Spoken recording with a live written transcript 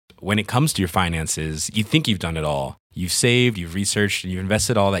when it comes to your finances, you think you've done it all. You've saved, you've researched, and you've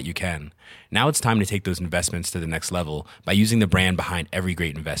invested all that you can. Now it's time to take those investments to the next level by using the brand behind every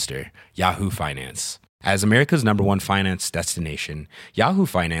great investor, Yahoo Finance. As America's #1 finance destination, Yahoo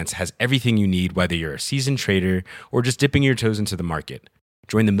Finance has everything you need, whether you're a seasoned trader or just dipping your toes into the market.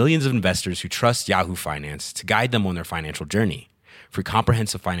 Join the millions of investors who trust Yahoo Finance to guide them on their financial journey. For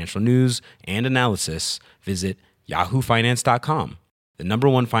comprehensive financial news and analysis, visit yahoofinance.com, the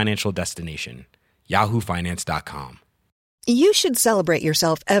 #1 financial destination, yahoofinance.com. You should celebrate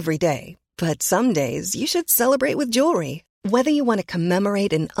yourself every day, but some days you should celebrate with jewelry. Whether you want to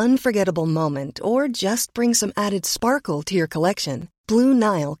commemorate an unforgettable moment or just bring some added sparkle to your collection, Blue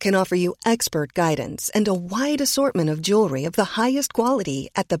Nile can offer you expert guidance and a wide assortment of jewelry of the highest quality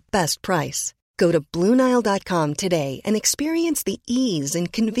at the best price. Go to BlueNile.com today and experience the ease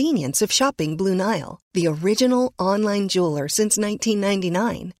and convenience of shopping Blue Nile, the original online jeweler since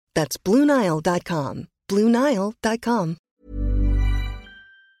 1999. That's BlueNile.com. BlueNile.com.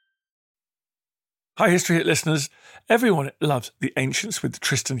 Hi, History Hit listeners. Everyone loves the ancients with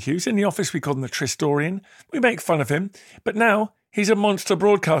Tristan Hughes. In the office, we call him the Tristorian. We make fun of him, but now he's a monster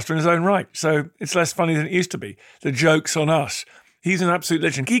broadcaster in his own right, so it's less funny than it used to be. The joke's on us. He's an absolute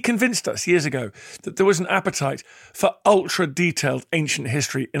legend. He convinced us years ago that there was an appetite for ultra-detailed ancient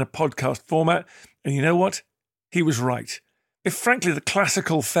history in a podcast format, and you know what? He was right. If, frankly, the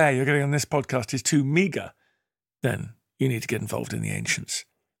classical fare you're getting on this podcast is too meagre, then you need to get involved in the ancients.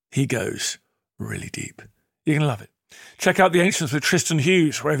 He goes really deep. You're going to love it. Check out The Ancients with Tristan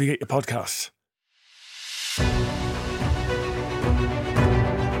Hughes, wherever you get your podcasts.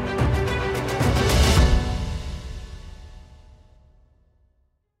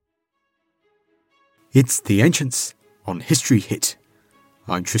 It's The Ancients on History Hit.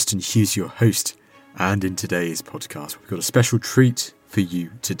 I'm Tristan Hughes, your host, and in today's podcast we've got a special treat for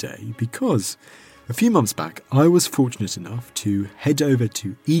you today because a few months back I was fortunate enough to head over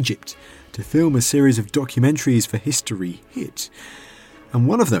to Egypt to film a series of documentaries for History Hit, and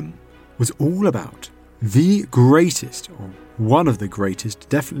one of them was all about the greatest, or one of the greatest,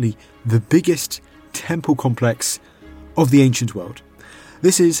 definitely the biggest temple complex of the ancient world.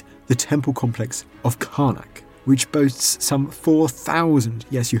 This is the temple complex of Karnak, which boasts some 4,000,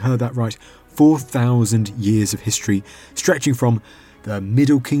 yes, you heard that right, 4,000 years of history, stretching from the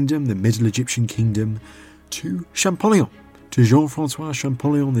Middle Kingdom, the Middle Egyptian Kingdom, to Champollion, to Jean-François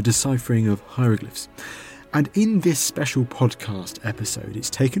Champollion, the deciphering of hieroglyphs. And in this special podcast episode, it's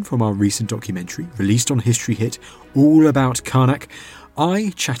taken from our recent documentary, released on History Hit, all about Karnak,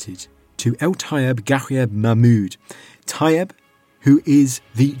 I chatted to El Tayeb Gharib Mahmoud. Tayeb, who is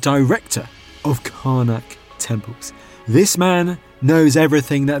the director of Karnak temples. This man knows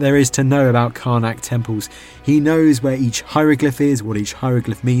everything that there is to know about Karnak temples. He knows where each hieroglyph is, what each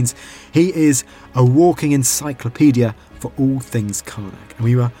hieroglyph means. He is a walking encyclopedia for all things Karnak. And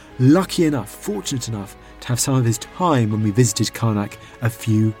we were lucky enough, fortunate enough, to have some of his time when we visited Karnak a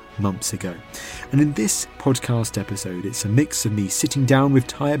few months ago. And in this podcast episode, it's a mix of me sitting down with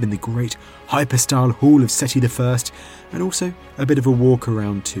Tayeb in the great hypostyle hall of Seti I, and also a bit of a walk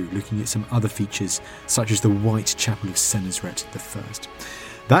around too, looking at some other features such as the White Chapel of Senusret I.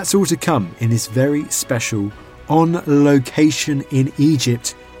 That's all to come in this very special On Location in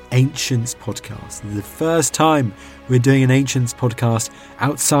Egypt Ancients podcast. The first time we're doing an Ancients podcast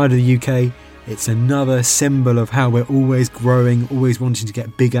outside of the UK. It's another symbol of how we're always growing, always wanting to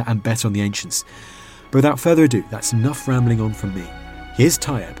get bigger and better on the ancients. But without further ado, that's enough rambling on from me. Here's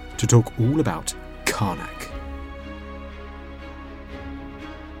Tayeb to talk all about Karnak.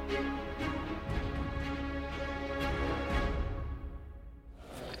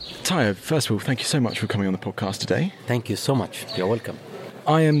 Tayeb, first of all, thank you so much for coming on the podcast today. Thank you so much. You're welcome.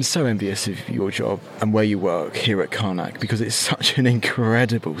 I am so envious of your job and where you work here at Karnak because it's such an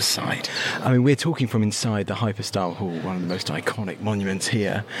incredible site. I mean, we're talking from inside the Hypostyle Hall, one of the most iconic monuments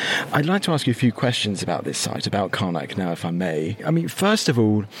here. I'd like to ask you a few questions about this site, about Karnak now, if I may. I mean, first of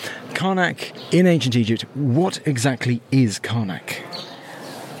all, Karnak in ancient Egypt, what exactly is Karnak?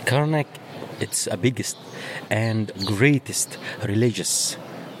 Karnak, it's the biggest and greatest religious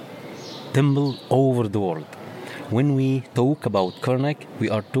temple over the world. When we talk about Karnak, we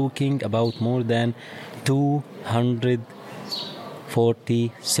are talking about more than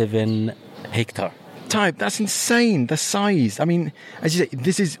 247 hectares. Tayeb, that's insane, the size. I mean, as you say,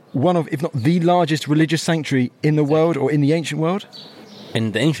 this is one of, if not the largest religious sanctuary in the world or in the ancient world?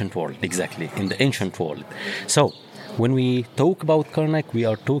 In the ancient world, exactly, in the ancient world. So, when we talk about Karnak, we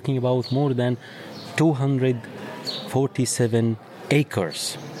are talking about more than 247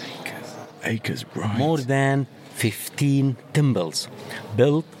 acres. Acres, right. More than 15 temples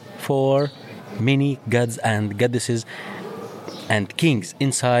built for many gods and goddesses and kings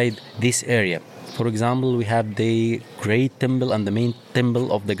inside this area. For example, we have the great temple and the main temple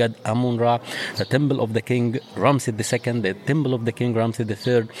of the god Amun-Ra, the temple of the king Ramses II, the temple of the king Ramses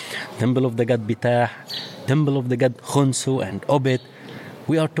III, temple of the god Ptah, temple of the god Khonsu and Obed.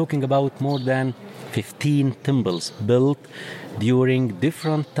 We are talking about more than 15 temples built during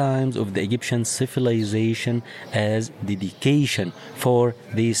different times of the Egyptian civilization as dedication for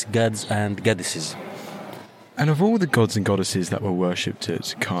these gods and goddesses. And of all the gods and goddesses that were worshipped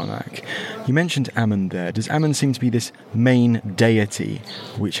at Karnak, you mentioned Amun there. Does Amun seem to be this main deity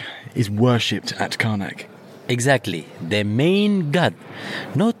which is worshipped at Karnak? Exactly, the main god,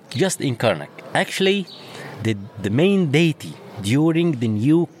 not just in Karnak. Actually, the main deity during the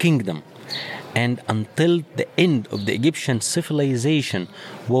New Kingdom and until the end of the Egyptian civilization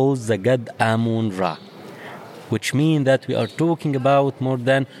was the god Amun-Ra, which means that we are talking about more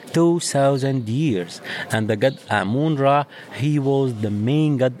than 2,000 years. And the god Amun-Ra, he was the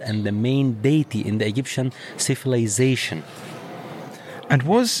main god and the main deity in the Egyptian civilization. And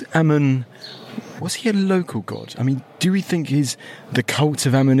was he a local god? I mean, do we think the cult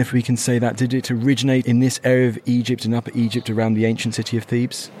of Amun, if we can say that, did it originate in this area of Egypt and Upper Egypt around the ancient city of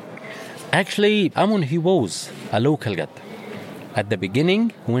Thebes? Actually, Amun, he was a local god. At the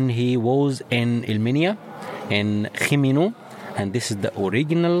beginning, when he was in Elminia, in Khiminu, and this is the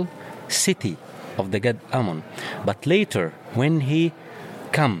original city of the god Amun. But later, when he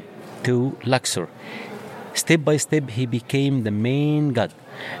come to Luxor, step by step he became the main god.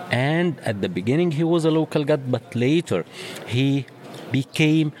 And at the beginning he was a local god, but later he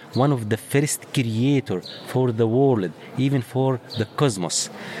became one of the first creator for the world, even for the cosmos,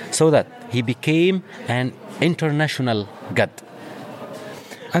 so that he became an international god.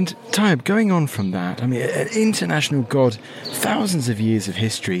 And Tayyab, going on from that, I mean, an international god, thousands of years of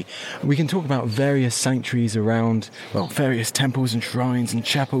history. We can talk about various sanctuaries around, various temples and shrines and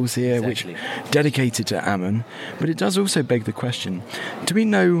chapels here, Exactly. which dedicated to Amun. But it does also beg the question, do we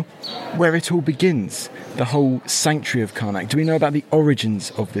know where it all begins, the whole sanctuary of Karnak? Do we know about the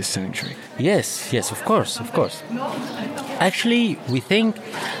origins of this sanctuary? Yes, of course. Actually, we think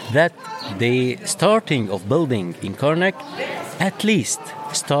that the starting of building in Karnak, at least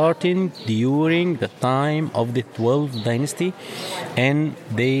starting during the time of the 12th dynasty and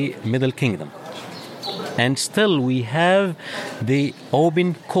the Middle Kingdom. And still we have the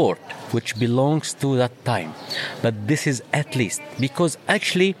open court, which belongs to that time. But this is at least, because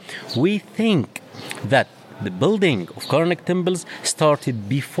actually we think that the building of Karnak temples started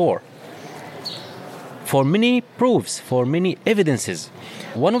before. For many proofs, for many evidences.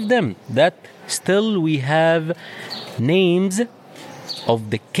 One of them, that still we have names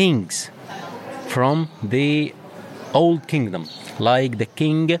of the kings from the Old Kingdom, like the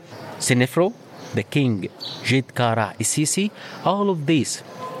king Senefro, the king Jedkara Isisi. All of these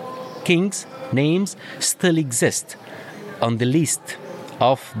kings' names still exist on the list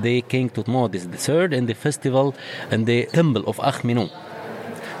of the king Thutmose III in the festival and the temple of Akhminu.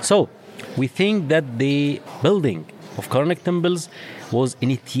 So, we think that the building of Karnak temples was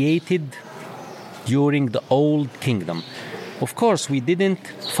initiated during the Old Kingdom. Of course, we didn't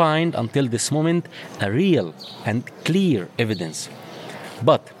find until this moment a real and clear evidence.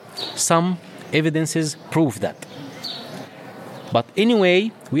 But some evidences prove that. But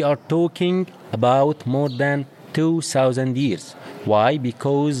anyway, we are talking about more than 2,000 years. Why?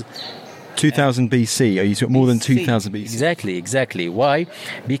 Because 2000 BC. Are you talking more than 2000 BC? Exactly. Why?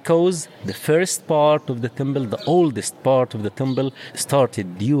 Because the first part of the temple, the oldest part of the temple,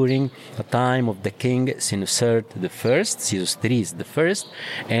 started during the time of the king Senusert I, Sesostris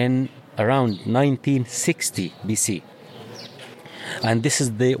I, and around 1960 BC. And this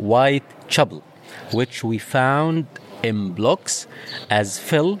is the White Chapel, which we found in blocks as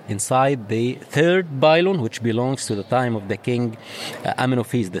fill inside the third pylon, which belongs to the time of the king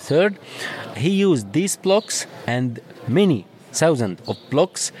Amenophis III. He used these blocks and many thousands of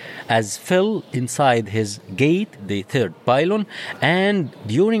blocks as fill inside his gate, the third pylon. And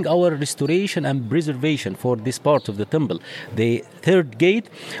during our restoration and preservation for this part of the temple, the third gate,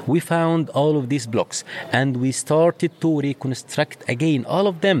 we found all of these blocks, and we started to reconstruct again all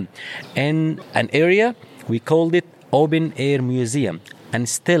of them in an area. We called it Open Air Museum, and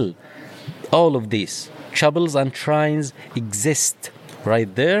still all of these chapels and shrines exist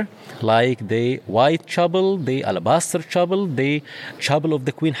right there, like the white chapel, the alabaster chapel, the chapel of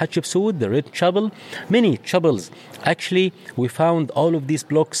the Queen Hatshepsut, the red chapel, many chapels. Actually, we found all of these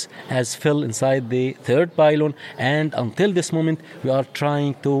blocks as fill inside the third pylon, and until this moment, we are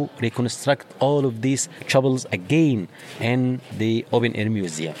trying to reconstruct all of these chapels again in the open-air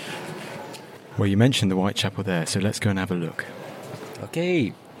museum. Well, you mentioned the Whitechapel there, so let's go and have a look.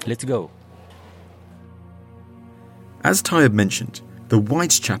 Okay, let's go. As Tayyab mentioned, the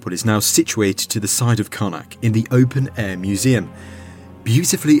Whitechapel is now situated to the side of Karnak in the open-air museum.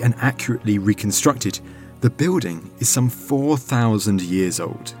 Beautifully and accurately reconstructed, the building is some 4,000 years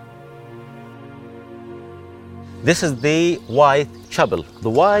old. This is the White Chapel. The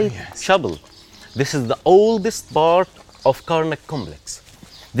White Chapel. This is the oldest part of Karnak complex.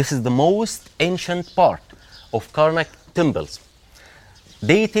 This is the most ancient part of Karnak temples.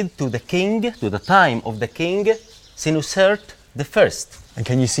 Dated to the time of the king Senusert I. And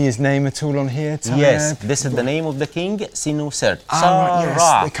can you see his name at all on here, Tayyab? Yes, this is the name of the king Senusert. Right,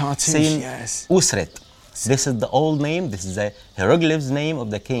 yes, the cartoon, yes. Usret. This is the old name, this is the hieroglyphs name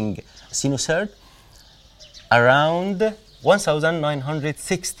of the king Senusert around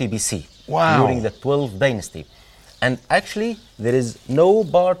 1960 BC. Wow. During the 12th dynasty. And actually, there is no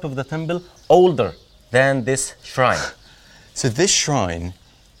part of the temple older than this shrine. So this shrine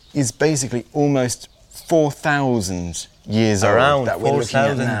is basically almost 4,000 years Around old that we're looking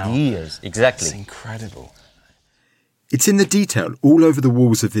at 4,000 now. years, exactly. It's incredible. It's in the detail all over the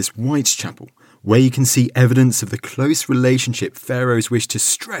walls of this Whitechapel, where you can see evidence of the close relationship pharaohs wish to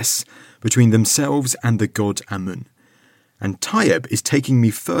stress between themselves and the god Amun. And Tayyab is taking me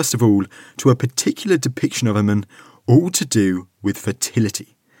first of all to a particular depiction of Amun, all to do with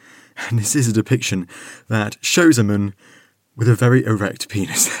fertility. And this is a depiction that shows Amun with a very erect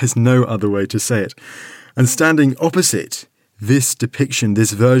penis. There's no other way to say it. And standing opposite this depiction,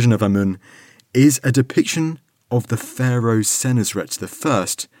 this version of Amun, is a depiction of the pharaoh Senusret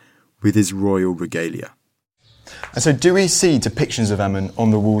I with his royal regalia. And so do we see depictions of Amun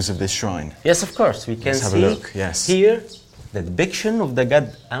on the walls of this shrine? Yes, of course. We can Let's have a see look, yes. here the depiction of the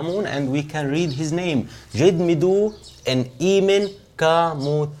god Amun, and we can read his name. Jid Midu en Imen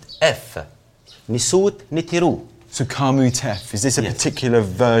Kamut F. Nisut Nitiru. So Kamutef, is this a particular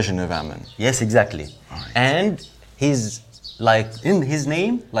version of Amun? Yes, exactly. Right. And his, like in his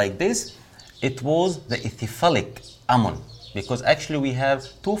name, like this, it was the Ithyphalic Amun, because actually we have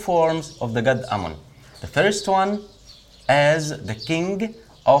two forms of the god Amun. The first one as the king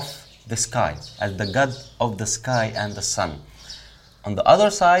of the sky, as the god of the sky and the sun. On the other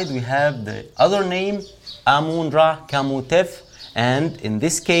side, we have the other name, Amun-Ra Kamutef, and in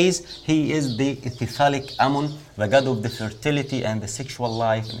this case, he is the Ithyphalic Amun, the god of the fertility and the sexual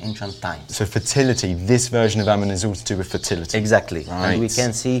life in ancient times. So fertility, this version of Amun is all to do with fertility. Exactly. Right. And we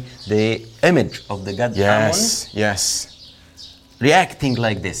can see the image of the god Yes, Amun yes. reacting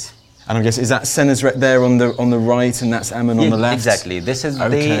like this. And I guess, is that Senusret there on the right and that's Amun on the left? Exactly. This is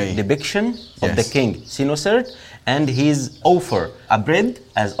Okay. the depiction of the Yes. king Senusert, and he's offer a bread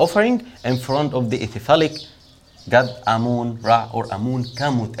as offering in front of the Ithyphalic god Amun-Ra or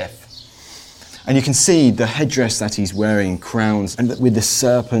Amun-Kamut-F. And you can see the headdress that he's wearing, crowns, and with the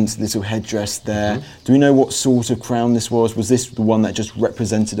serpent little headdress there. Mm-hmm. Do we know what sort of crown this was? Was this the one that just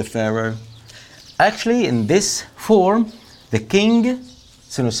represented a pharaoh? Actually, in this form, the king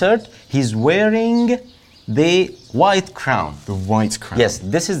Senusert, he's wearing the white crown. The white crown. Yes,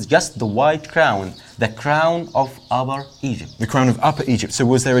 this is just the white crown, the crown of Upper Egypt. The crown of Upper Egypt. So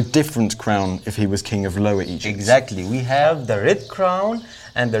was there a different crown if he was king of Lower Egypt? Exactly. We have the red crown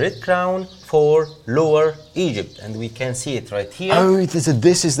and the red crown for Lower Egypt, and we can see it right here. Oh,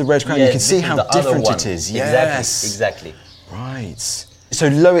 this is the red crown. Yes, you can see this is how the other different one. it is. Exactly. Exactly. Right. So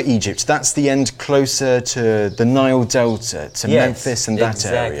Lower Egypt, that's the end closer to the Nile Delta, to Yes, Memphis and that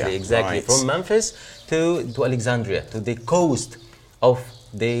area. Exactly. Right. From Memphis to Alexandria, to the coast of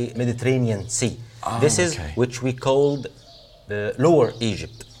the Mediterranean Sea. This is okay. which we called the Lower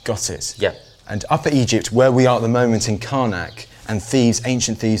Egypt. Got it. Yeah. And Upper Egypt, where we are at the moment in Karnak, and Thebes,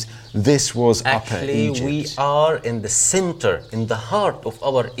 ancient Thebes, this was Upper Actually, Egypt. we are in the center, in the heart of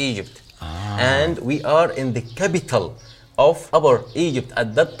Upper Egypt. And we are in the capital of Upper Egypt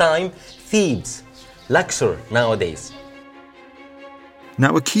at that time, Thebes, Luxor nowadays.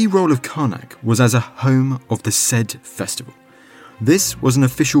 Now, a key role of Karnak was as a home of the Sed festival. This was an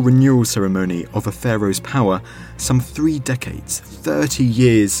official renewal ceremony of a pharaoh's power some 3 decades, 30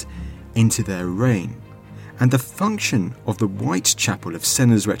 years into their reign. And the function of the Whitechapel of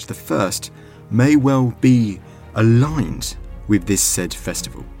Senusret I may well be aligned with this Sed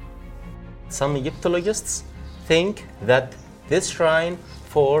festival. Some Egyptologists think that this shrine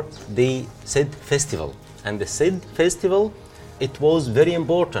for the Sid festival. And the Sid festival, it was very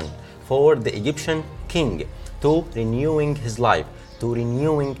important for the Egyptian king to renewing his life, to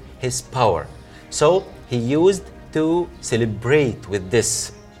renewing his power. So he used to celebrate with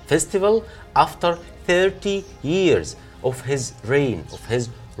this festival after 30 years of his reign, of his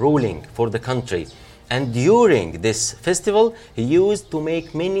ruling for the country. And during this festival, he used to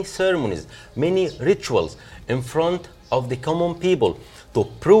make many ceremonies, many rituals in front of the common people to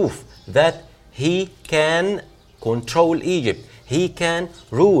prove that he can control Egypt, he can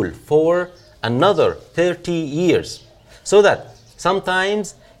rule for another 30 years. So that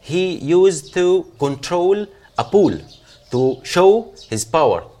sometimes he used to control a pool to show his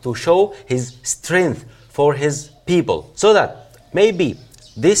power, to show his strength for his people. So that maybe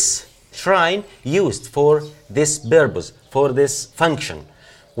this shrine used for this purpose, for this function,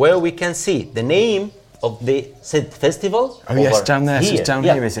 where we can see the name of the Sid festival. Oh yes, down there. So it's down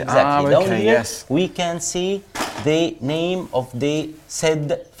here, is it? Exactly. Okay, down here, yes. we can see the name of the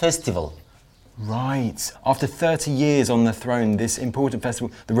Sid festival. Right. After 30 years on the throne, this important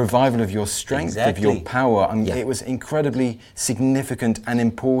festival, the revival of your strength, Exactly. of your power, Yeah. it was incredibly significant and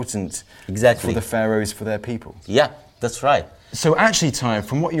important Exactly. for the pharaohs, for their people. Yeah, that's right. So actually, Tayyab,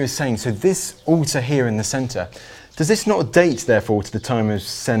 from what you were saying, so this altar here in the centre, does this not date, therefore, to the time of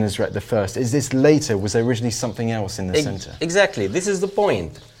Senusret I? Is this later? Was there originally something else in the centre? Exactly, this is the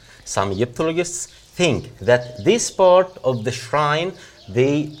point. Some Egyptologists think that this part of the shrine,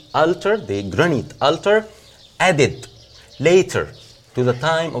 the altar, the granite altar, added later to the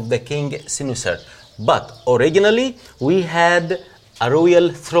time of the king Senusret. But originally, we had a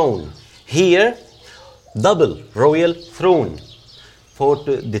royal throne. Here, double royal throne for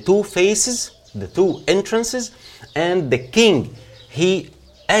the two faces, the two entrances, and the king, he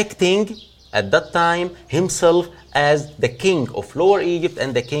acting at that time himself as the king of Lower Egypt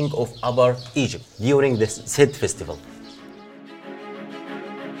and the king of Upper Egypt during the Sid festival.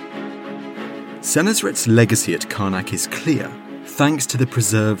 Senusret's legacy at Karnak is clear, thanks to the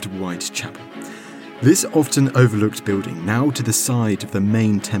preserved White Chapel. This often overlooked building, now to the side of the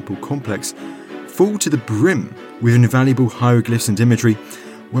main temple complex, full to the brim with invaluable hieroglyphs and imagery.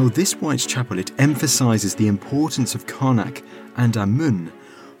 Well, this White Chapel, it emphasises the importance of Karnak and Amun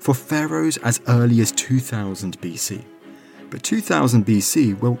for pharaohs as early as 2000 BC. But 2000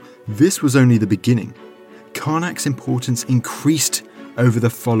 BC, well, this was only the beginning. Karnak's importance increased over the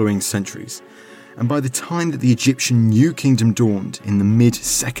following centuries, and by the time that the Egyptian New Kingdom dawned in the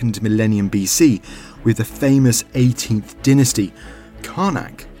mid-2nd millennium BC with the famous 18th dynasty,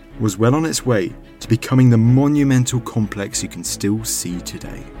 Karnak was well on its way to becoming the monumental complex you can still see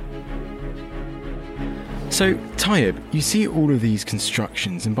today. So, Tayyab, you see all of these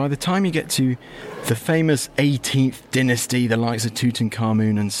constructions, and by the time you get to the famous 18th dynasty, the likes of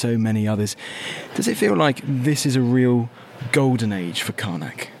Tutankhamun and so many others, does it feel like this is a real golden age for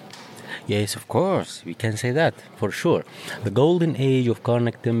Karnak? Yes, of course, we can say that, for sure. The golden age of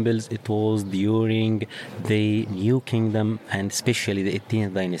Karnak temples, it was during the New Kingdom and especially the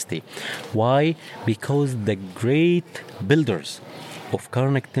 18th dynasty. Why? Because the great builders of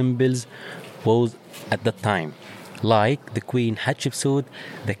Karnak temples was at that time, like the Queen Hatshepsut,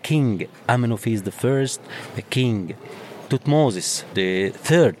 the King Amenophis I, the King Thutmose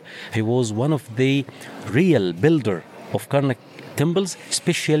III. He was one of the real builder of Karnak temples,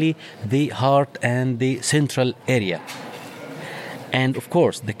 especially the heart and the central area. And of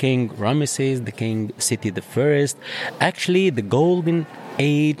course, the King Ramesses, the King Seti I, actually the golden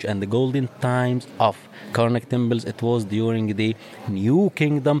age and the golden times of Karnak temples, it was during the New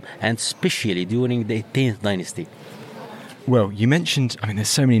Kingdom and especially during the 18th dynasty. Well, you mentioned, there's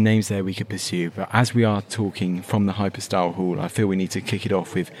so many names there we could pursue, but as we are talking from the Hypostyle Hall, I feel we need to kick it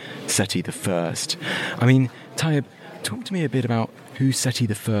off with Seti I. Tayyab, talk to me a bit about who Seti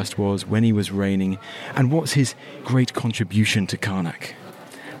I was, when he was reigning, and what's his great contribution to Karnak?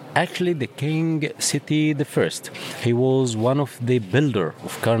 Actually, the King Seti I, he was one of the builder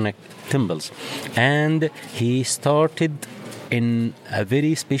of Karnak temples, and he started in a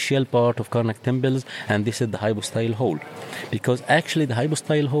very special part of Karnak temples, and this is the Hypostyle Hall. Because actually the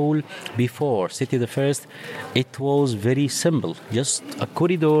Hypostyle Hall before Seti I, it was very simple, just a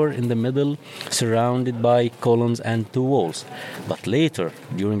corridor in the middle surrounded by columns and two walls. But later,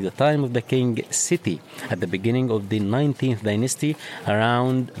 during the time of the King Seti, at the beginning of the 19th dynasty,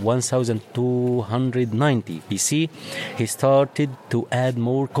 around 1290 BC, he started to add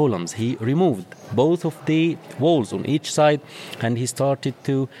more columns. He removed both of the walls on each side, and he started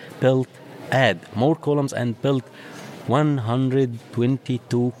to add more columns and build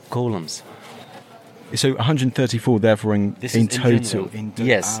 122 columns. So 134, therefore, in total.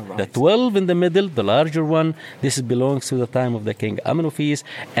 Yes, right. the 12 in the middle, the larger one, this belongs to the time of the king Amenophis,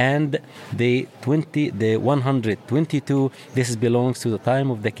 and the 122, this belongs to the time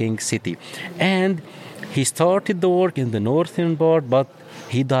of the king Seti. And he started the work in the northern part, but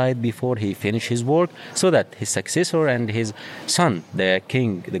he died before he finished his work, so that his successor and his son, the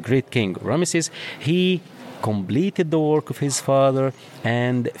great king Ramesses, he completed the work of his father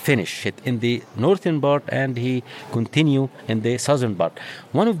and finished it in the northern part, and he continued in the southern part.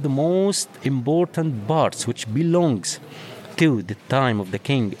 One of the most important parts which belongs to the time of the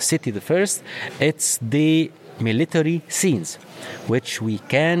king Seti I, it's the military scenes, which we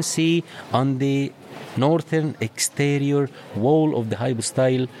can see on the northern exterior wall of the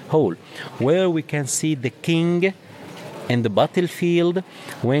hypostyle hall, where we can see the king in the battlefield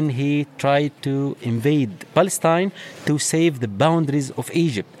when he tried to invade Palestine to save the boundaries of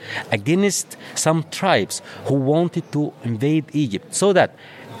Egypt against some tribes who wanted to invade Egypt, so that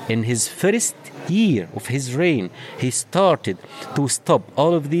in his first year of his reign he started to stop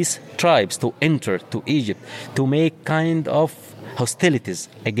all of these tribes to enter to Egypt, to make kind of hostilities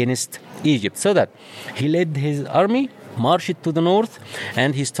against Egypt, so that he led his army, marched to the north,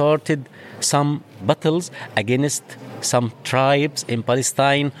 and he started some battles against some tribes in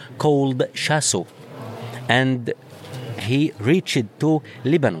Palestine called Shaso. And he reached to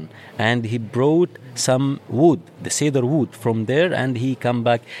Lebanon, and he brought some wood, the cedar wood, from there, and he come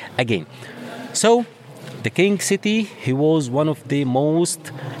back again. So the king Seti, he was one of the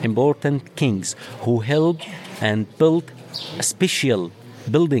most important kings who helped and built special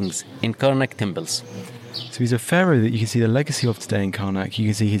buildings in Karnak temples. So he's a pharaoh that you can see the legacy of today in Karnak. You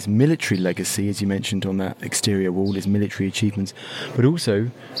can see his military legacy, as you mentioned, on that exterior wall, his military achievements. But also,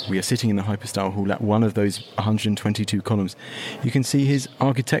 we are sitting in the hypostyle hall at one of those 122 columns. You can see his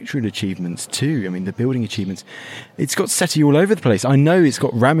architectural achievements too. I mean, the building achievements. It's got Seti all over the place. I know it's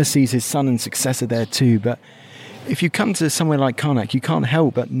got Ramesses, his son and successor, there too, but if you come to somewhere like Karnak, you can't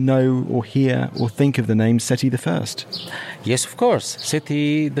help but know or hear or think of the name Seti I. Yes, of course,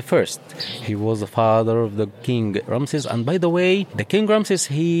 Seti I. He was the father of the king Ramses. And by the way, the king Ramses,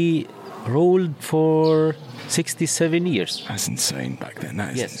 he ruled for 67 years. That's insane back then.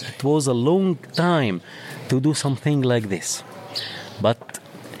 That is yes, insane. It was a long time to do something like this. But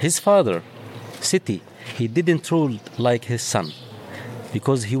his father, Seti, he didn't rule like his son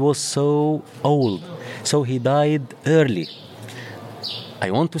because he was so old. So he died early. I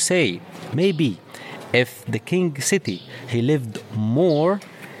want to say, maybe if the king Seti, he lived more,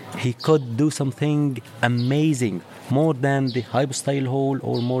 he could do something amazing, more than the hypostyle hall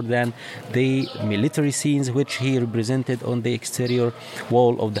or more than the military scenes which he represented on the exterior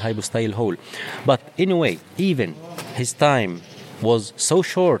wall of the hypostyle hall. But anyway, even his time was so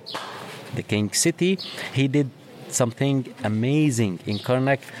short. The king Seti, he did something amazing in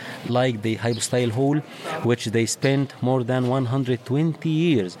Karnak, like the hypostyle hall, which they spent more than 120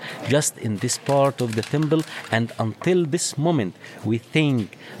 years just in this part of the temple, and until this moment we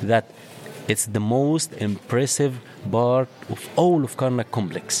think that it's the most impressive part of all of Karnak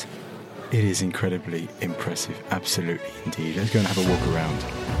complex. It is incredibly impressive, absolutely indeed. Let's go and have a walk around.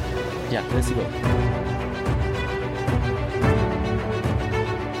 Yeah, let's go.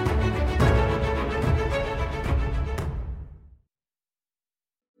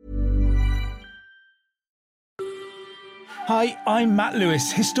 Hi, I'm Matt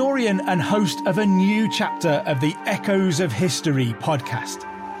Lewis, historian and host of a new chapter of the Echoes of History podcast.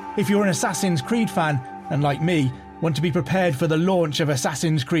 If you're an Assassin's Creed fan, and like me, want to be prepared for the launch of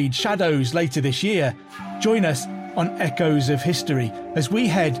Assassin's Creed Shadows later this year, join us on Echoes of History as we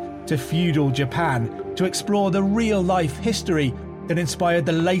head to feudal Japan to explore the real-life history that inspired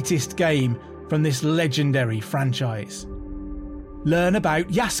the latest game from this legendary franchise. Learn about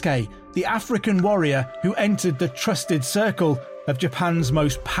Yasuke, the African warrior who entered the trusted circle of Japan's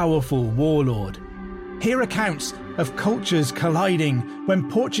most powerful warlord. Hear accounts of cultures colliding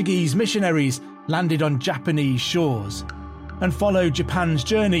when Portuguese missionaries landed on Japanese shores. And follow Japan's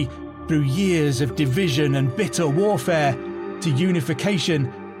journey through years of division and bitter warfare to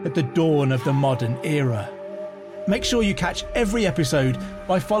unification at the dawn of the modern era. Make sure you catch every episode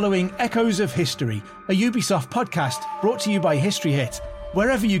by following Echoes of History, a Ubisoft podcast brought to you by History Hit,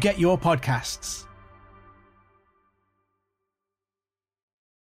 wherever you get your podcasts.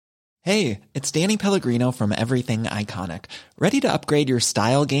 Hey, it's Danny Pellegrino from Everything Iconic. Ready to upgrade your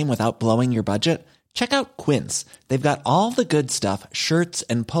style game without blowing your budget? Check out Quince. They've got all the good stuff, shirts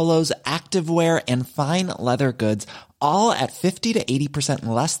and polos, activewear, and fine leather goods, all at 50 to 80%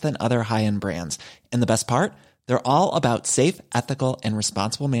 less than other high-end brands. And the best part? They're all about safe, ethical, and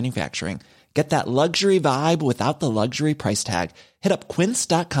responsible manufacturing. Get that luxury vibe without the luxury price tag. Hit up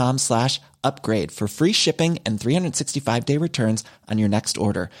quince.com/upgrade for free shipping and 365-day returns on your next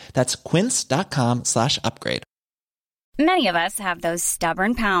order. That's quince.com/upgrade. Many of us have those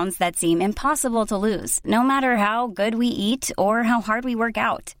stubborn pounds that seem impossible to lose, no matter how good we eat or how hard we work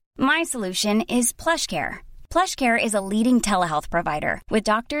out. My solution is PlushCare. PlushCare is a leading telehealth provider with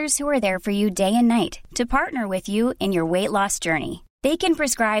doctors who are there for you day and night to partner with you in your weight loss journey. They can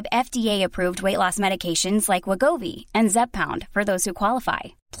prescribe FDA-approved weight loss medications like Wegovy and Zepbound for those who qualify.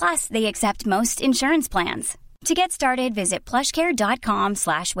 Plus, they accept most insurance plans. To get started, visit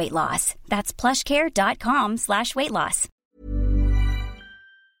plushcare.com/weightloss. That's plushcare.com/weightloss.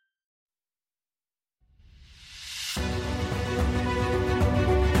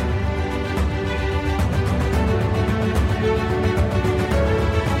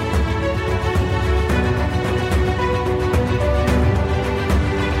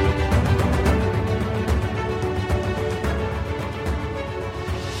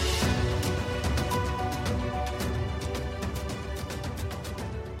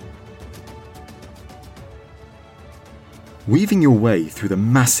 Weaving your way through the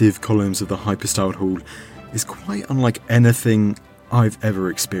massive columns of the hypostyled hall is quite unlike anything I've ever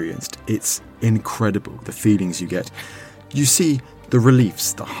experienced. It's incredible, the feelings you get. You see the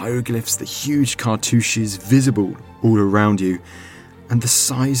reliefs, the hieroglyphs, the huge cartouches visible all around you, and the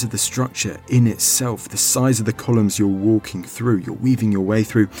size of the structure in itself, the size of the columns you're walking through, you're weaving your way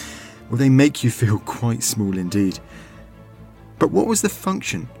through, well, they make you feel quite small indeed. But what was the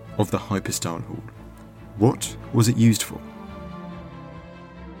function of the hypostyle hall? What was it used for?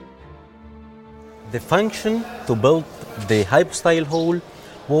 The function to build the hypostyle hall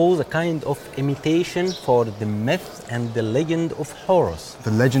was a kind of imitation for the myth and the legend of Horus.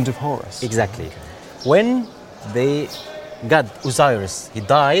 The legend of Horus? Exactly. Okay. When the god Osiris, he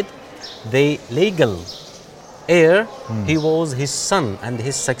died, the legal heir, he was his son, and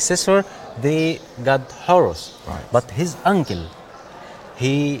his successor, the god Horus. Right. But his uncle,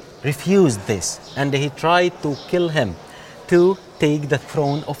 he refused this, and he tried to kill him to take the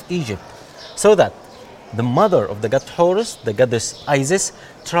throne of Egypt. So that the mother of the god Horus, the goddess Isis,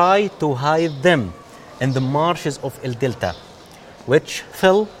 tried to hide them in the marshes of El Delta, which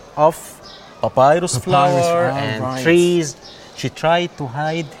fell off papyrus flower and trees. She tried to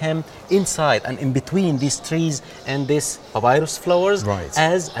hide him inside and in between these trees and these papyrus flowers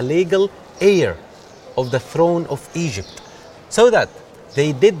as a legal heir of the throne of Egypt. So that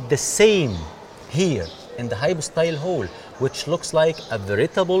they did the same here in the hypostyle hall, which looks like a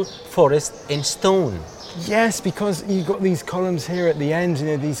veritable forest in stone. Yes, because you've got these columns here at the end, you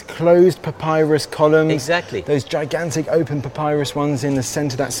know, these closed papyrus columns. Exactly. Those gigantic open papyrus ones in the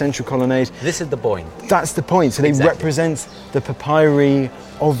centre, that central colonnade. This is the point. That's the point. So they represent the papyri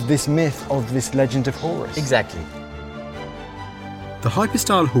of this myth, of this legend of Horus. Exactly. The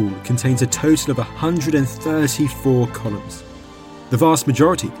hypostyle hall contains a total of 134 columns. The vast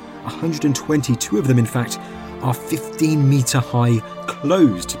majority, 122 of them in fact, are 15-metre high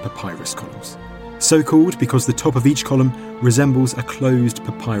closed papyrus columns. So called because the top of each column resembles a closed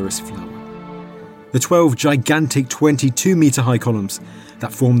papyrus flower. The 12 gigantic 22-metre high columns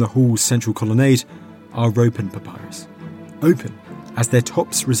that form the hall's central colonnade are open papyrus. Open, as their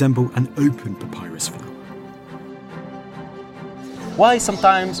tops resemble an open papyrus flower. Why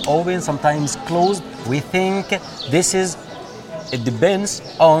sometimes open, sometimes closed? We think it depends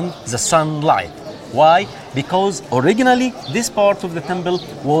on the sunlight. Why? Because originally this part of the temple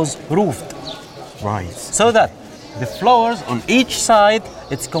was roofed. Right. So that the flowers on each side,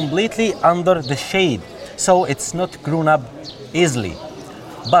 it's completely under the shade. So it's not grown up easily.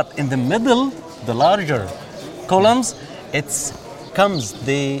 But in the middle, the larger columns, comes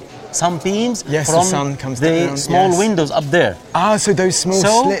the sunbeams from the sun comes down, small windows up there. Ah, so those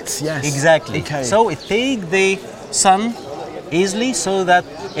small slits, yes. Exactly. Okay. So it takes the sun easily so that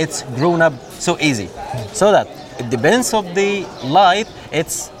it's grown up so easy. So that it depends on the light,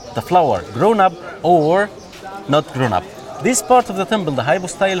 it's the flower grown up or not grown up. This part of the temple, the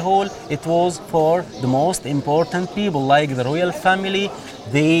hypostyle hall, it was for the most important people like the royal family,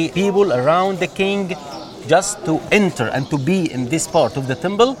 the people around the king, just to enter and to be in this part of the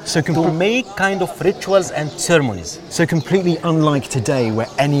temple, to make kind of rituals and ceremonies. So completely unlike today where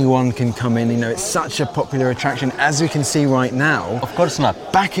anyone can come in, you know, it's such a popular attraction as we can see right now. Of course not.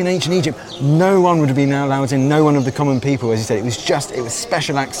 Back in ancient Egypt, no one would have been allowed in, no one of the common people, as you said, it was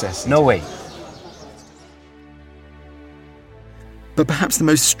special access. No way. But perhaps the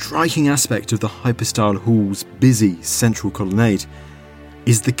most striking aspect of the hypostyle hall's busy central colonnade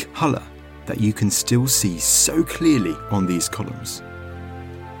is the colour that you can still see so clearly on these columns.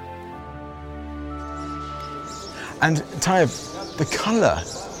 And Tayyab, the colour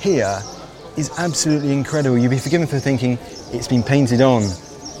here is absolutely incredible. You'd be forgiven for thinking it's been painted on,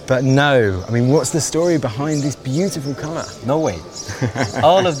 but no. I mean, what's the story behind this beautiful colour? No way.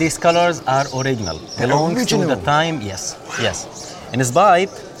 All of these colors are original. Belongs to the time, yes. In Spite,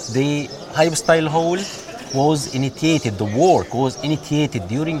 the Hypostyle Hall was initiated, the work was initiated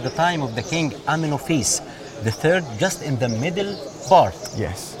during the time of the king Amenophis III, just in the middle part.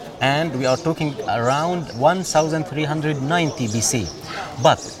 Yes. And we are talking around 1390 BC.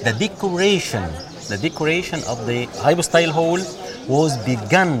 But the decoration of the Hypostyle Hall was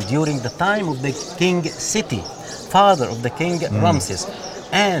begun during the time of the king Seti, father of the king Ramses.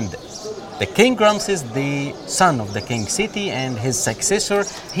 And the king Ramses, the son of the king Seti and his successor,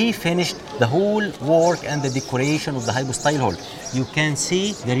 he finished the whole work and the decoration of the Hypostyle Hall. You can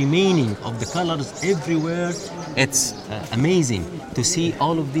see the remaining of the colors everywhere. It's amazing to see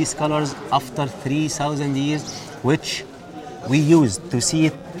all of these colors after 3,000 years, which we used to see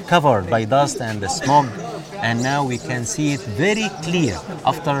it covered by dust and the smog. And now we can see it very clear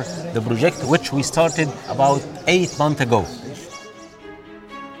after the project, which we started about 8 months ago.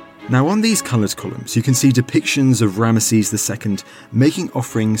 Now on these coloured columns you can see depictions of Ramesses II making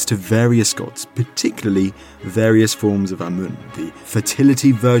offerings to various gods, particularly various forms of Amun, the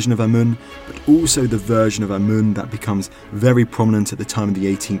fertility version of Amun, but also the version of Amun that becomes very prominent at the time of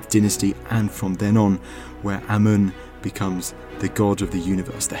the 18th dynasty and from then on, where Amun becomes the god of the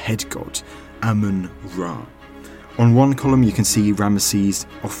universe, the head god, Amun-Ra. On one column you can see Ramesses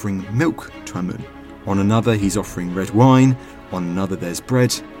offering milk to Amun, on another he's offering red wine, on another there's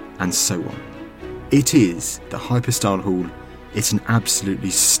bread, and so on. It is the Hypostyle Hall. It's an absolutely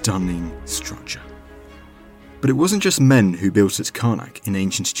stunning structure. But it wasn't just men who built at Karnak in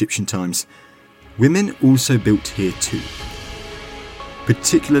ancient Egyptian times. Women also built here too.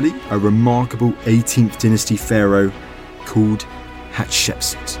 Particularly a remarkable 18th dynasty pharaoh called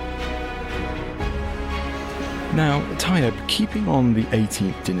Hatshepsut. Now, Tayyab, keeping on the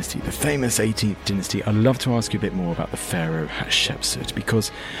 18th dynasty, the famous 18th dynasty, I'd love to ask you a bit more about the pharaoh Hatshepsut,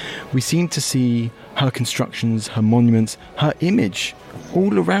 because we seem to see her constructions, her monuments, her image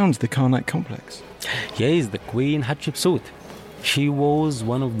all around the Karnak complex. Yes, the Queen Hatshepsut. She was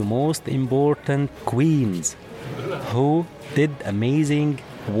one of the most important queens who did amazing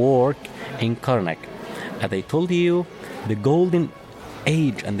work in Karnak. As I told you, the golden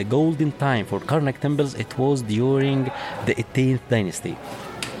age and the golden time for Karnak temples, it was during the 18th dynasty.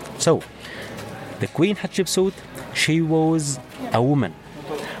 So, the Queen Hatshepsut, she was a woman,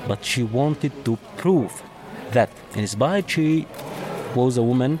 but she wanted to prove that in spite she was a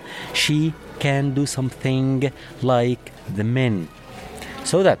woman, she can do something like the men.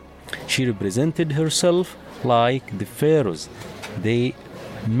 So that she represented herself like the pharaohs, the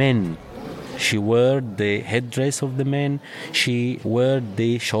men. She wore the headdress of the men, she wore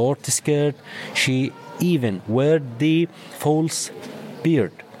the short skirt, she even wore the false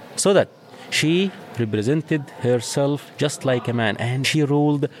beard, so that she represented herself just like a man, and she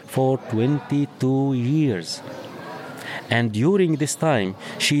ruled for 22 years. And during this time,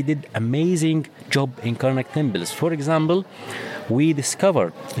 she did amazing job in Karnak temples. For example, we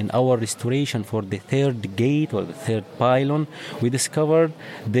discovered in our restoration for the third gate or the third pylon, we discovered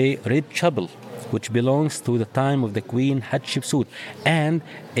the red chapel, which belongs to the time of the Queen Hatshepsut, and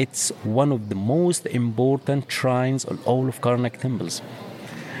it's one of the most important shrines on all of Karnak temples.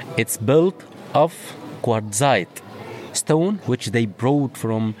 It's built of quartzite stone, which they brought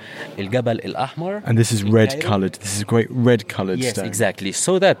from El Jabal El Ahmar. And this is red coloured. This is a great red coloured yes, stone. Yes, exactly.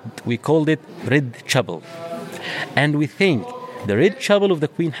 So that we called it Red Chapel. And we think the Red Chapel of the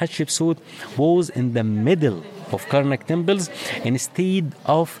Queen Hatshepsut was in the middle of Karnak temples instead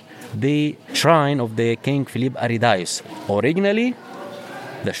of the shrine of the King Philip Aridaeus. Originally,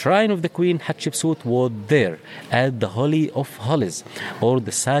 the shrine of the Queen Hatshepsut was there at the Holy of Holies, or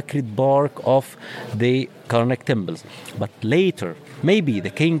the sacred bark of the Karnak temples. But later, maybe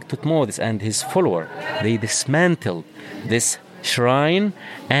the King Thutmose and his follower, they dismantled this shrine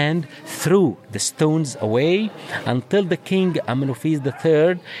and threw the stones away until the King Amenophis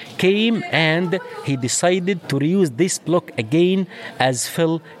III came and he decided to reuse this block again as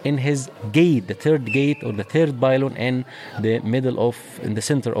fill in his gate, the third gate or the third pylon in the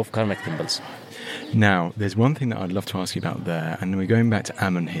center of Karnak temples. Now, there's one thing that I'd love to ask you about there, and we're going back to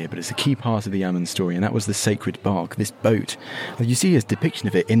Amun here, but it's a key part of the Amun story, and that was the sacred bark, this boat. You see his depiction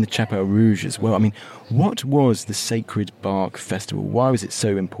of it in the Chapeau Rouge as well. I mean, what was the sacred bark festival? Why was it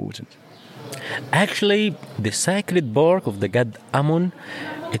so important? Actually, the sacred bark of the god Amun,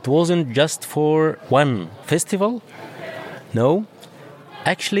 it wasn't just for one festival. No.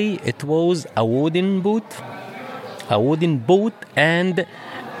 Actually, it was a wooden boat a wooden boat, and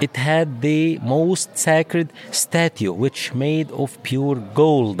it had the most sacred statue, which made of pure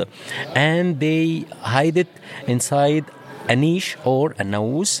gold. And they hide it inside a niche or a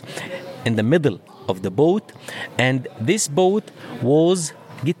nose in the middle of the boat. And this boat was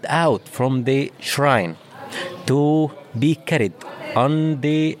get out from the shrine to be carried on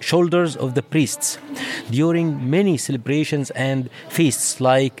the shoulders of the priests during many celebrations and feasts,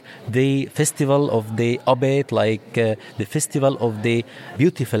 like the festival of the Obit, like the festival of the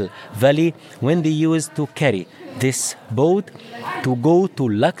beautiful valley, when they used to carry this boat to go to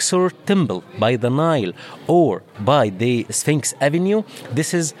Luxor Temple by the Nile or by the Sphinx Avenue.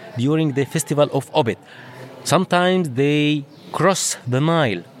 This is during the festival of Obit. Sometimes they cross the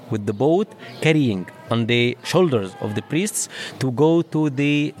Nile with the boat, carrying on the shoulders of the priests to go to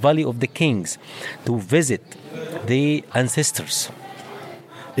the Valley of the Kings to visit the ancestors.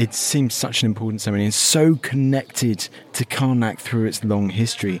 It seems such an important ceremony and so connected to Karnak through its long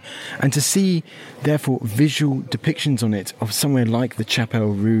history. And to see, therefore, visual depictions on it of somewhere like the Chapelle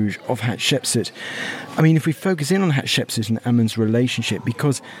Rouge of Hatshepsut. I mean, if we focus in on Hatshepsut and Amun's relationship,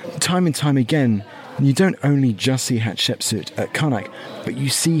 because time and time again, you don't only just see Hatshepsut at Karnak, but you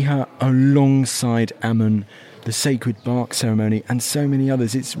see her alongside Amun, the sacred bark ceremony, and so many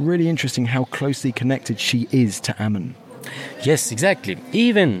others. It's really interesting how closely connected she is to Amun. Yes, exactly.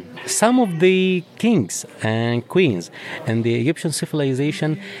 Even some of the kings and queens in the Egyptian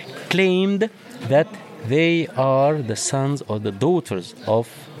civilization claimed that they are the sons or the daughters of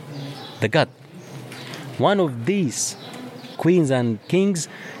the god. One of these queens and kings,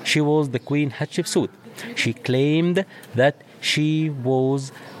 she was the Queen Hatshepsut. She claimed that she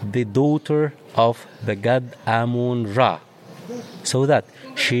was the daughter of the god Amun-Ra, so that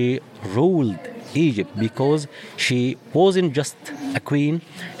she ruled Egypt because she wasn't just a queen,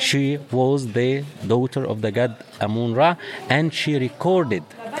 she was the daughter of the god Amun-Ra, and she recorded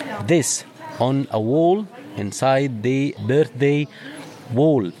this on a wall inside the birthday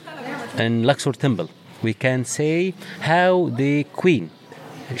wall in Luxor Temple. We can say how the queen,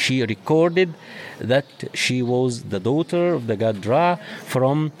 she recorded that she was the daughter of the god Ra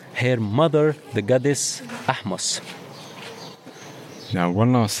from her mother, the goddess Ahmos. Now,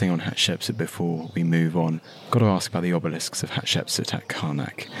 one last thing on Hatshepsut before we move on. Got to ask about the obelisks of Hatshepsut at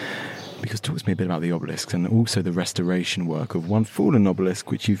Karnak. Because talk to me a bit about the obelisks and also the restoration work of one fallen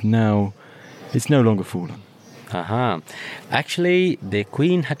obelisk, which it's no longer fallen. Actually, the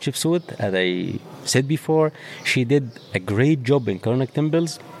Queen Hatshepsut, as I said before, she did a great job in Karnak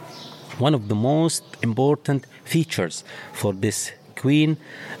temples. One of the most important features for this queen,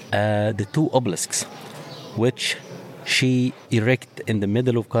 the two obelisks, which she erected in the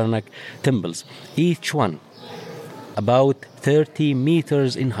middle of Karnak temples, each one about 30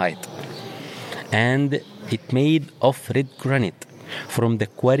 meters in height, and it made of red granite from the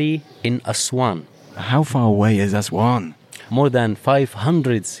quarry in Aswan. How far away is Aswan? More than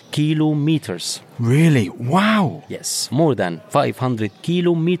 500 kilometers. Really? Wow! Yes, more than 500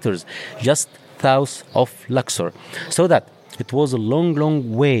 kilometers just south of Luxor. So that it was a long,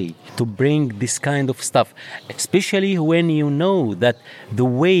 long way to bring this kind of stuff, especially when you know that the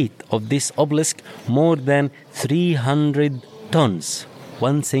weight of this obelisk more than 300 tons,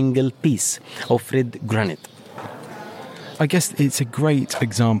 one single piece of red granite. I guess it's a great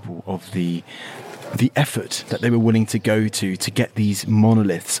example of the effort that they were willing to go to get these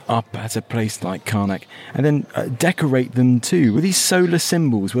monoliths up at a place like Karnak and then decorate them too. Were these solar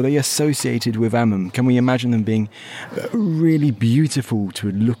symbols, were they associated with Amun? Can we imagine them being really beautiful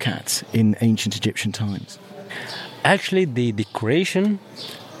to look at in ancient Egyptian times? Actually, the decoration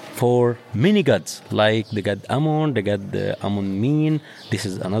for many gods, like the god Amun, the god Amun-Min, this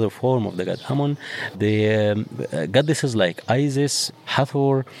is another form of the god Amun, the goddesses like Isis,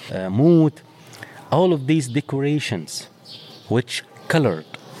 Hathor, Mut, all of these decorations, which colored,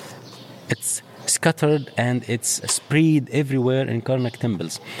 it's scattered and it's spread everywhere in Karnak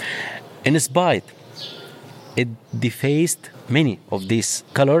temples. In spite, it defaced. Many of these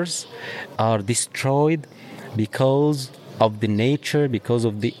colors are destroyed because of the nature, because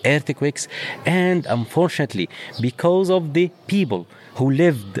of the earthquakes, and unfortunately, because of the people who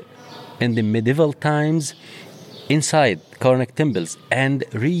lived in the medieval times inside Karnak temples and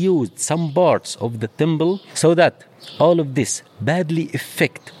reused some parts of the temple, so that all of this badly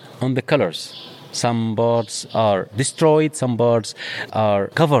affect on the colors. Some parts are destroyed, some parts are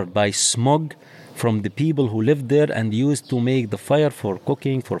covered by smog from the people who lived there and used to make the fire for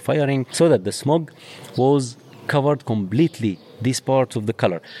cooking, for firing, so that the smog was covered completely these parts of the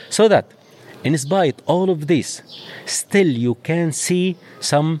color. So that in spite all of this, still you can see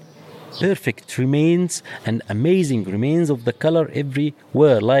some perfect remains and amazing remains of the color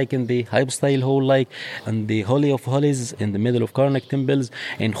everywhere, like in the Hypostyle Hall, like in the Holy of Holies in the middle of Karnak temples,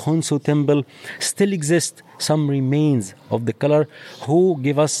 in Khonsu temple, still exist some remains of the color who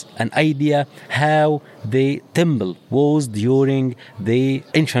give us an idea how the temple was during the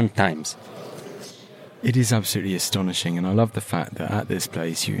ancient times. It is absolutely astonishing, and I love the fact that at this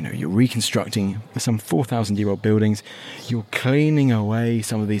place, you're reconstructing some 4,000-year-old buildings. You're cleaning away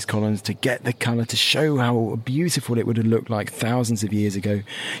some of these columns to get the colour, to show how beautiful it would have looked like thousands of years ago.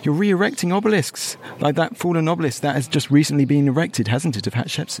 You're re-erecting obelisks, like that fallen obelisk that has just recently been erected, hasn't it, of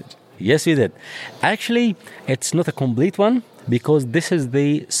Hatshepsut? Yes, we did. Actually, it's not a complete one, because this is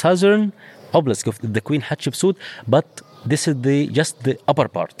the southern obelisk of the Queen Hatshepsut, but this is just the upper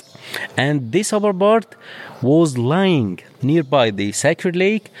part. And this upper part was lying nearby the sacred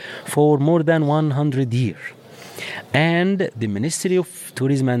lake for more than 100 years. And the Ministry of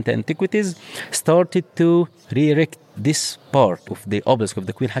Tourism and Antiquities started to re-erect this part of the obelisk of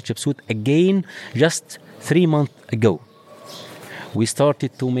the Queen Hatshepsut again just 3 months ago. We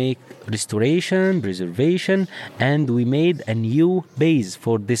started to make restoration, preservation, and we made a new base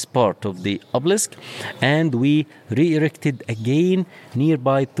for this part of the obelisk, and we re-erected again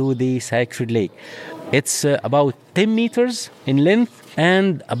nearby to the sacred lake. It's about 10 meters in length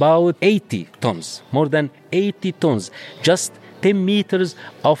and about 80 tons, more than 80 tons, just 10 meters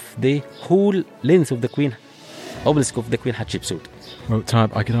of the whole length of the obelisk of the Queen Hatshepsut. Well,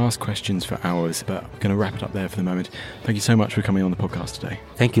 Tayyab, I could ask questions for hours, but I'm going to wrap it up there for the moment. Thank you so much for coming on the podcast today.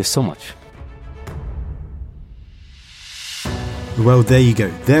 Thank you so much. Well, there you go.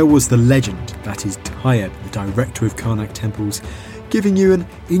 There was the legend. That is Tayyab, the director of Karnak Temples, giving you an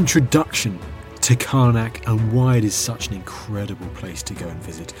introduction to Karnak and why it is such an incredible place to go and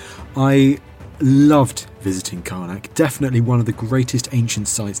visit. I loved visiting Karnak. Definitely one of the greatest ancient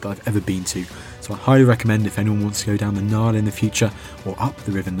sites that I've ever been to. So I highly recommend, if anyone wants to go down the Nile in the future, or up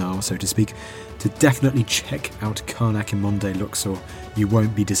the River Nile, so to speak, to definitely check out Karnak in Monday Luxor. You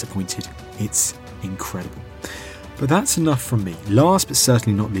won't be disappointed. It's incredible. But that's enough from me. Last but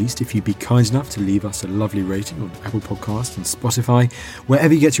certainly not least, if you'd be kind enough to leave us a lovely rating on Apple Podcasts and Spotify,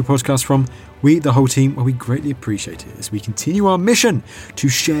 wherever you get your podcast from, we, the whole team, we greatly appreciate it as we continue our mission to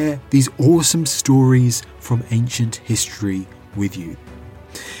share these awesome stories from ancient history with you.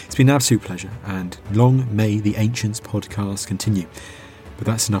 It's been an absolute pleasure, and long may the Ancients podcast continue. But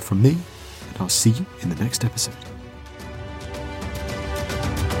that's enough from me, and I'll see you in the next episode.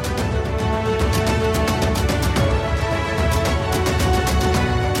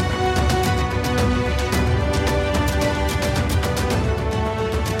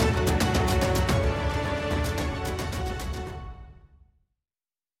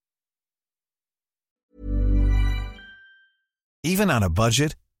 Even on a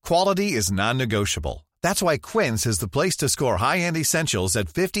budget, quality is non-negotiable. That's why Quince is the place to score high-end essentials at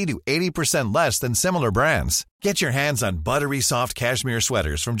 50 to 80% less than similar brands. Get your hands on buttery soft cashmere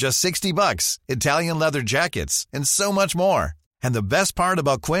sweaters from just $60, Italian leather jackets, and so much more. And the best part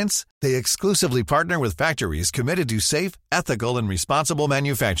about Quince, they exclusively partner with factories committed to safe, ethical, and responsible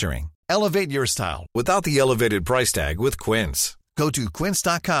manufacturing. Elevate your style without the elevated price tag with Quince. Go to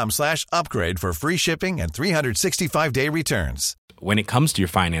quince.com/upgrade for free shipping and 365-day returns. When it comes to your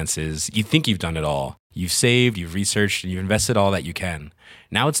finances, you think you've done it all. You've saved, you've researched, and you've invested all that you can.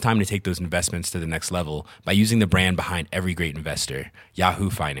 Now it's time to take those investments to the next level by using the brand behind every great investor, Yahoo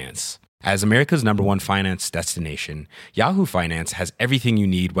Finance. As America's #1 finance destination, Yahoo Finance has everything you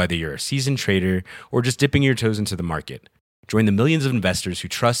need, whether you're a seasoned trader or just dipping your toes into the market. Join the millions of investors who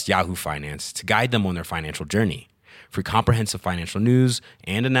trust Yahoo Finance to guide them on their financial journey. For comprehensive financial news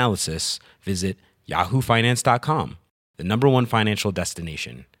and analysis, visit yahoofinance.com, the #1 financial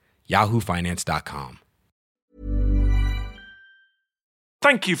destination, yahoofinance.com.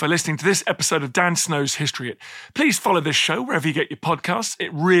 Thank you for listening to this episode of Dan Snow's History Hit. Please follow this show wherever you get your podcasts.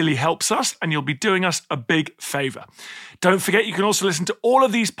 It really helps us, and you'll be doing us a big favour. Don't forget, you can also listen to all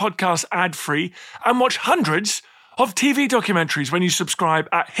of these podcasts ad-free and watch hundreds of TV documentaries when you subscribe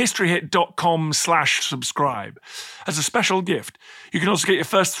at historyhit.com/subscribe. As a special gift, you can also get your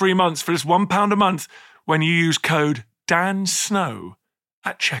first 3 months for just £1 a month when you use code DANSNOW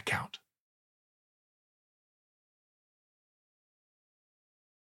at checkout.